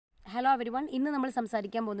Hello everyone, ഇന്ന് നമ്മൾ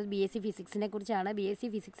സംസാരിക്കാൻ പോകുന്നത് BSc ഫിസിക്സിനെ കുറിച്ചാണ്. BSc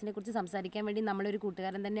ഫിസിക്സിനെ കുറിച്ച് സംസാരിക്കാൻ വേണ്ടി നമ്മളൊരു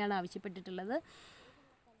കൂട്ടുകാരൻ തന്നെയാണ് ആവശ്യപ്പെട്ടിട്ടുള്ളത്.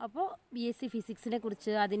 അപ്പോൾ BSc ഫിസിക്സിനെ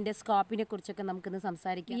കുറിച്ച് അതിൻ്റെ സ്കോപ്പിനെ കുറിച്ചൊക്കെ നമുക്കിന്ന്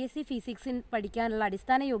സംസാരിക്കാം. BSc ഫിസിക്സിന് പഠിക്കാനുള്ള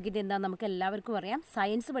അടിസ്ഥാന യോഗ്യത എന്താണെന്ന് നമുക്ക് എല്ലാവർക്കും അറിയാം.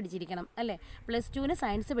 സയൻസ് പഠിച്ചിരിക്കണം അല്ലേ? +2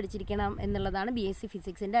 സയൻസ് പഠിച്ചിരിക്കണം എന്നുള്ളതാണ് BSc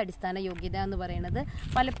ഫിസിക്സിൻ്റെ അടിസ്ഥാന യോഗ്യത എന്ന് പറയുന്നത്.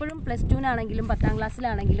 പലപ്പോഴും +2-നാണെങ്കിലും 10ാം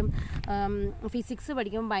ക്ലാസ്സിലാണെങ്കിലും ഫിസിക്സ്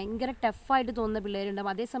പഠിക്കുമ്പോൾ ഭയങ്കര ടഫായിട്ട് തോന്നുന്ന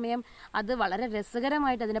പിള്ളേരുണ്ടാവും. അതേസമയം അത് വളരെ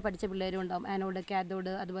രസകരമായിട്ട് അതിനെ പഠിച്ച പിള്ളേരും ഉണ്ടാവും. ആനോഡ്,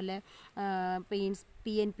 കാഥോഡ്, അതുപോലെ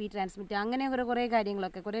PNP ട്രാൻസ്മിറ്റ്, അങ്ങനെ കുറേ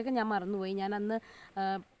കാര്യങ്ങളൊക്കെ കുറേയൊക്കെ ഞാൻ മറന്നുപോയി. ഞാൻ അന്ന്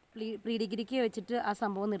പ്രീ ഡിഗ്രിക്ക് വെച്ചിട്ട് ആ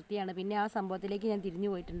സംഭവം നിർത്തിയാണ്. പിന്നെ ആ സംഭവത്തിലേക്ക് ഞാൻ തിരിഞ്ഞു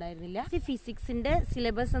പോയിട്ടുണ്ടായിരുന്നില്ല. ഫിസിക്സിൻ്റെ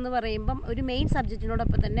സിലബസ് എന്ന് പറയുമ്പം ഒരു മെയിൻ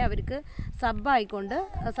സബ്ജക്റ്റിനോടൊപ്പം തന്നെ അവർക്ക്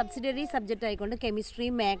സബ്സിഡിയറി സബ്ജക്റ്റ് ആയിക്കൊണ്ട്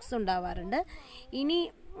കെമിസ്ട്രിയും മാത്സും ഉണ്ടാവാറുണ്ട്. ഇനി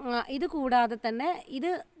ഇത് കൂടാതെ തന്നെ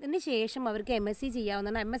ഇതിന് ശേഷം അവർക്ക് MSc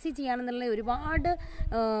ചെയ്യാവുന്നതാണ്. MSc ചെയ്യാമെന്നുള്ള ഒരുപാട്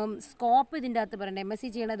സ്കോപ്പ് ഇതിൻ്റെ അകത്ത് പറയണ്ടേ. MSc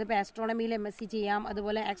ചെയ്യണത് ഇപ്പോൾ ആസ്ട്രോണമിയിൽ MSc ചെയ്യാം,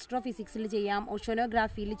 അതുപോലെ എക്സ്ട്രോ ഫിസിക്സിൽ ചെയ്യാം,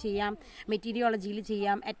 ഓഷനോഗ്രാഫിയിൽ ചെയ്യാം, മെറ്റീരിയോളജിയിൽ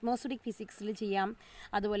ചെയ്യാം, അറ്റ്മോസ്ഫിയറിക് ഫിസിക്സിൽ ചെയ്യാം,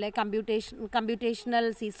 അതുപോലെ കമ്പ്യൂട്ടേഷണൽ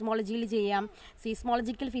സീസ്മോളജിയിൽ ചെയ്യാം,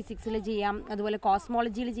 സീസ്മോളജിക്കൽ ഫിസിക്സിൽ ചെയ്യാം, അതുപോലെ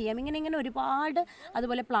കോസ്മോളജിയിൽ ചെയ്യാം. ഇങ്ങനെ ഒരുപാട്.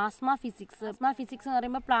 അതുപോലെ പ്ലാസ്മ ഫിസിക്സ് എന്ന്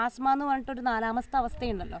പറയുമ്പോൾ പ്ലാസ്മ എന്ന് പറഞ്ഞിട്ടൊരു 4ാമത്തെ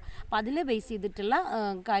അവസ്ഥയുണ്ടല്ലോ. അപ്പോൾ അതിൽ ബേസ് ചെയ്തിട്ടുള്ള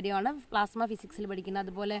കാര്യമാണ് പ്ലാസ്മ ഫിസിക്സിൽ പഠിക്കുന്നത്.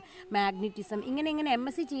 അതുപോലെ മാഗ്നറ്റിസം, ഇങ്ങനെ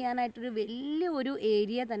MSc ചെയ്യാനായിട്ടൊരു വലിയ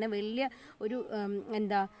ഏരിയ തന്നെ, വലിയ ഒരു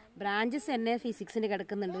ബ്രാഞ്ചസ് തന്നെ ഫിസിക്സിന്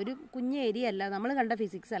കിടക്കുന്നുണ്ട്. ഒരു കുഞ്ഞ് ഏരിയ അല്ല, നമ്മൾ കണ്ട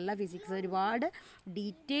ഫിസിക്സ് അല്ല ഫിസിക്സ്. ഒരുപാട്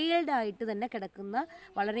ഡീറ്റെയിൽഡ് ആയിട്ട് തന്നെ കിടക്കുന്ന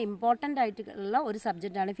വളരെ ഇമ്പോർട്ടൻ്റ് ആയിട്ടുള്ള ഒരു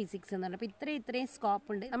സബ്ജക്റ്റാണ് ഫിസിക്സ് എന്ന് പറയുന്നത്. അപ്പോൾ ഇത്രയും സ്കോപ്പ്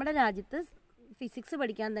ഉണ്ട്. നമ്മുടെ രാജ്യത്ത് ഫിസിക്സ്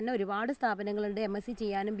പഠിക്കാൻ തന്നെ ഒരുപാട് സ്ഥാപനങ്ങളുണ്ട്. MSc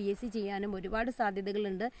ചെയ്യാനും BSc ചെയ്യാനും ഒരുപാട്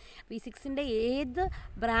സാധ്യതകളുണ്ട്. ഫിസിക്സിൻ്റെ ഏത്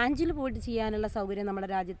ബ്രാഞ്ചിൽ പോയിട്ട് ചെയ്യാനുള്ള സൗകര്യം നമ്മുടെ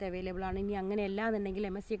രാജ്യത്ത് അവൈലബിൾ ആണ്. ഇനി അങ്ങനെയല്ല എന്നുണ്ടെങ്കിൽ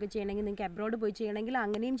MSc ഒക്കെ ചെയ്യണമെങ്കിൽ നിങ്ങൾക്ക് അബ്രോഡ് പോയി ചെയ്യണമെങ്കിൽ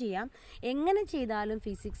അങ്ങനെയും ചെയ്യാം. എങ്ങനെ ചെയ്താലും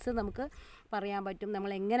ഫിസിക്സ് നമുക്ക് പറയാൻ പറ്റും.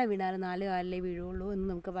 നമ്മൾ എങ്ങനെ വീണാലും 4 കാലിലേ വീഴുള്ളൂ എന്ന്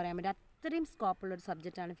നമുക്ക് പറയാൻ പറ്റും. അത്രയും സ്കോപ്പുള്ളൊരു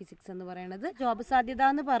സബ്ജക്റ്റാണ് ഫിസിക്സ് എന്ന് പറയുന്നത്. ജോബ് സാധ്യത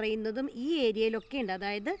എന്ന് പറയുന്നതും ഈ ഏരിയയിലൊക്കെ ഉണ്ട്.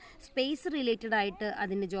 അതായത് സ്പേസ് റിലേറ്റഡ് ആയിട്ട്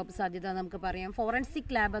അതിൻ്റെ ജോബ് സാധ്യത നമുക്ക് പറയാം.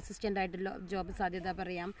 ഫോറൻസിക് ലാബ് അസിസ്റ്റൻ്റ് ആയിട്ട് ജോബ് സാധ്യത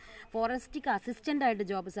പറയാം. ഫോറൻസിക് അസിസ്റ്റൻ്റ് ആയിട്ട്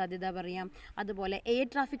ജോബ് സാധ്യത പറയാം. അതുപോലെ എയർ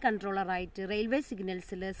ട്രാഫിക് കൺട്രോളറായിട്ട്, റെയിൽവേ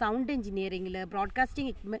സിഗ്നൽസിൽ, സൗണ്ട് എഞ്ചിനീയറിംഗിൽ,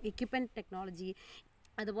 ബ്രോഡ്കാസ്റ്റിംഗ് എക്യുപ്മെൻറ്റ് ടെക്നോളജി,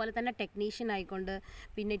 അതുപോലെ തന്നെ ടെക്നീഷ്യൻ ആയിക്കൊണ്ട്,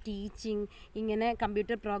 പിന്നെ ടീച്ചിങ്, ഇങ്ങനെ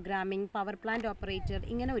computer programming, power plant operator,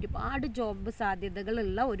 ഇങ്ങനെ ഒരുപാട് ജോബ്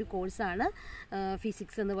സാധ്യതകളുള്ള ഒരു കോഴ്സാണ്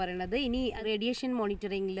ഫിസിക്സ് എന്ന് പറയുന്നത്. ഇനി റേഡിയേഷൻ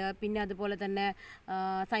മോണിറ്ററിങ്ങിൽ, പിന്നെ അതുപോലെ തന്നെ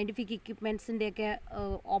സയൻറ്റിഫിക് എക്യുപ്മെൻറ്റ്സിൻ്റെയൊക്കെ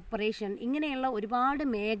ഓപ്പറേഷൻ, ഇങ്ങനെയുള്ള ഒരുപാട്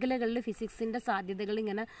മേഖലകളിൽ ഫിസിക്സിൻ്റെ സാധ്യതകൾ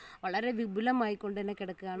ഇങ്ങനെ വളരെ വിപുലമായിക്കൊണ്ട് തന്നെ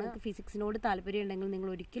കിടക്കുകയാണ്. ഫിസിക്സിനോട് താല്പര്യം ഉണ്ടെങ്കിൽ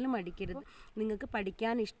നിങ്ങൾ ഒരിക്കലും മടിക്കരുത്. നിങ്ങൾക്ക്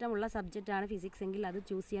പഠിക്കാൻ ഇഷ്ടമുള്ള സബ്ജക്റ്റാണ് ഫിസിക്സ് എങ്കിൽ അത്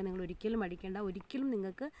ചൂസ് ചെയ്യാൻ നിങ്ങൾ ഒരിക്കലും മടിക്കേണ്ട. ഒരിക്കലും നിങ്ങൾക്ക്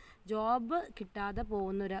ജോബ് കിട്ടാതെ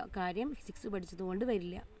പോകുന്നൊരു കാര്യം ഫിസിക്സ് പഠിച്ചതുകൊണ്ട്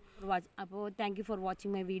വരില്ല. അപ്പോൾ thank you for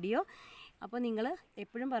watching my video. അപ്പോൾ നിങ്ങൾ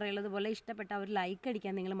എപ്പോഴും പറയുന്നത് പോലെ ഇഷ്ടപ്പെട്ട ഒരു ലൈക്ക്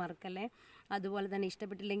അടിക്കാൻ നിങ്ങൾ മറക്കല്ലേ. അതുപോലെ തന്നെ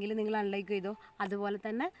ഇഷ്ടപ്പെട്ടില്ലെങ്കിൽ നിങ്ങൾ അൺലൈക്ക് ചെയ്തോ. അതുപോലെ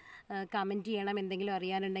തന്നെ കമൻറ്റ് ചെയ്യണം. എന്തെങ്കിലും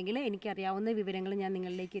അറിയാനുണ്ടെങ്കിൽ എനിക്കറിയാവുന്ന വിവരങ്ങൾ ഞാൻ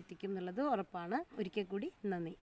നിങ്ങളിലേക്ക് എത്തിക്കും എന്നുള്ളത് ഉറപ്പാണ്. ഒരിക്കൽ കൂടി നന്ദി.